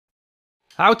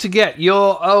How to get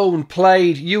your own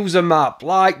played user map,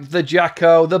 like the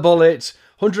Jacko, the Bullet,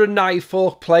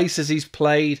 194 places he's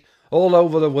played all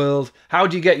over the world. How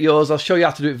do you get yours? I'll show you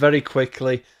how to do it very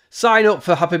quickly. Sign up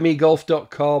for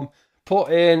happymegolf.com,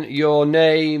 put in your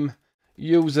name,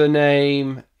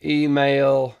 username,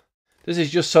 email. This is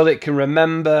just so that it can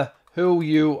remember who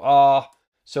you are,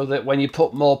 so that when you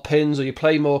put more pins or you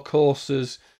play more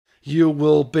courses, you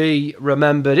will be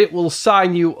remembered. It will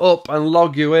sign you up and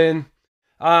log you in.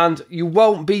 And you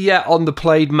won't be yet on the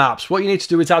played maps. What you need to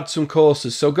do is add some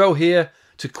courses. So go here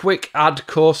to quick add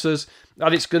courses,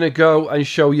 and it's going to go and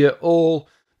show you all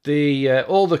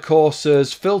the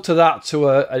courses. Filter that to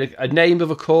a name of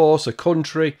a course, a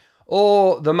country,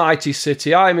 or the mighty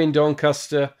city. I'm in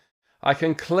Doncaster. I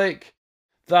can click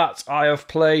that I have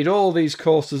played all these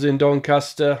courses in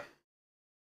Doncaster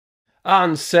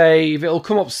and save. It'll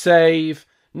come up save.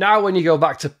 Now when you go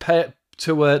back to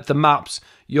the maps,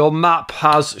 your map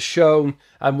has shown,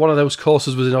 and one of those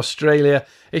courses was in Australia.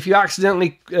 If you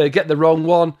accidentally get the wrong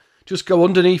one, just go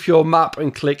underneath your map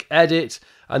and click edit,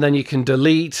 and then you can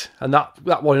delete, and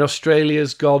that one in Australia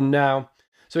is gone now.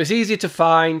 So it's easy to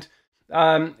find.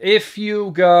 If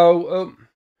you go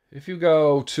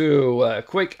to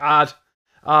quick add,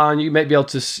 and you may be able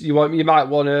to, you might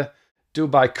want to do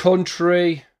by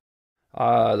country.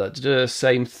 Let's do the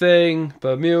same thing.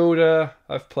 Bermuda.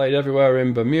 I've played everywhere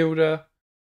in Bermuda.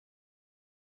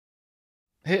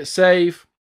 Hit save.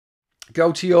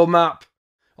 Go to your map.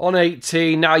 On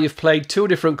 18, now you've played 2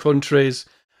 different countries,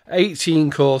 18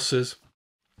 courses.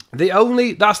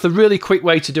 That's the really quick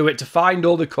way to do it, to find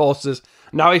all the courses.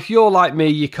 Now, if you're like me,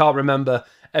 you can't remember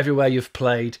everywhere you've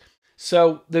played.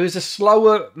 So there is a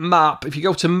slower map. If you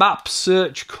go to map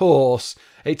search course,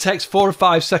 it takes 4 or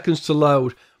 5 seconds to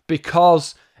load,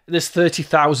 because there's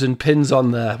 30,000 pins on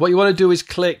there. What you want to do is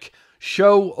click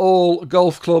show all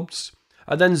golf clubs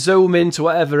and then zoom into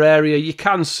whatever area. You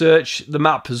can search the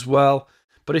map as well.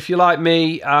 But if you're like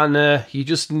me and you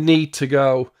just need to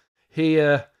go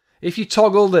here, if you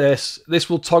toggle this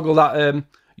will toggle that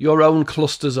your own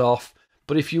clusters off.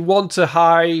 But if you want to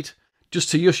hide just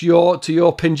to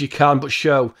your pins, you can, but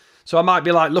show. So I might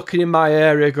be like looking in my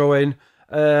area going,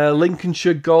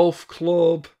 Lincolnshire Golf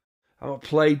Club. I've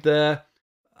played there.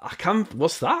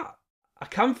 What's that?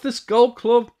 Acanthus Golf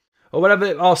Club? Or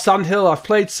whatever. Or Sandhill. I've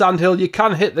played Sandhill. You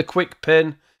can hit the quick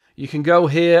pin. You can go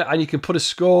here and you can put a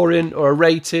score in or a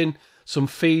rating, some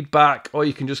feedback, or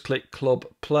you can just click club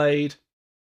played.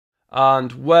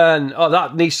 And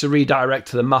that needs to redirect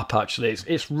to the map actually.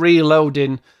 It's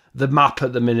reloading the map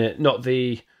at the minute, not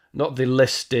the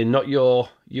listing, not your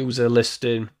user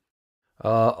listing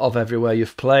of everywhere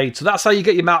you've played. So that's how you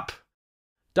get your map.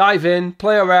 Dive in,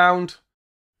 play around,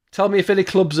 tell me if any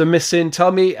clubs are missing,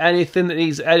 tell me anything that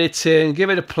needs editing, give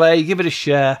it a play, give it a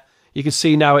share. You can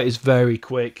see now it is very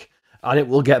quick, and it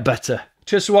will get better.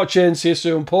 Cheers for watching, see you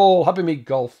soon. Paul, Happy Me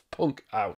Golf, Punk out.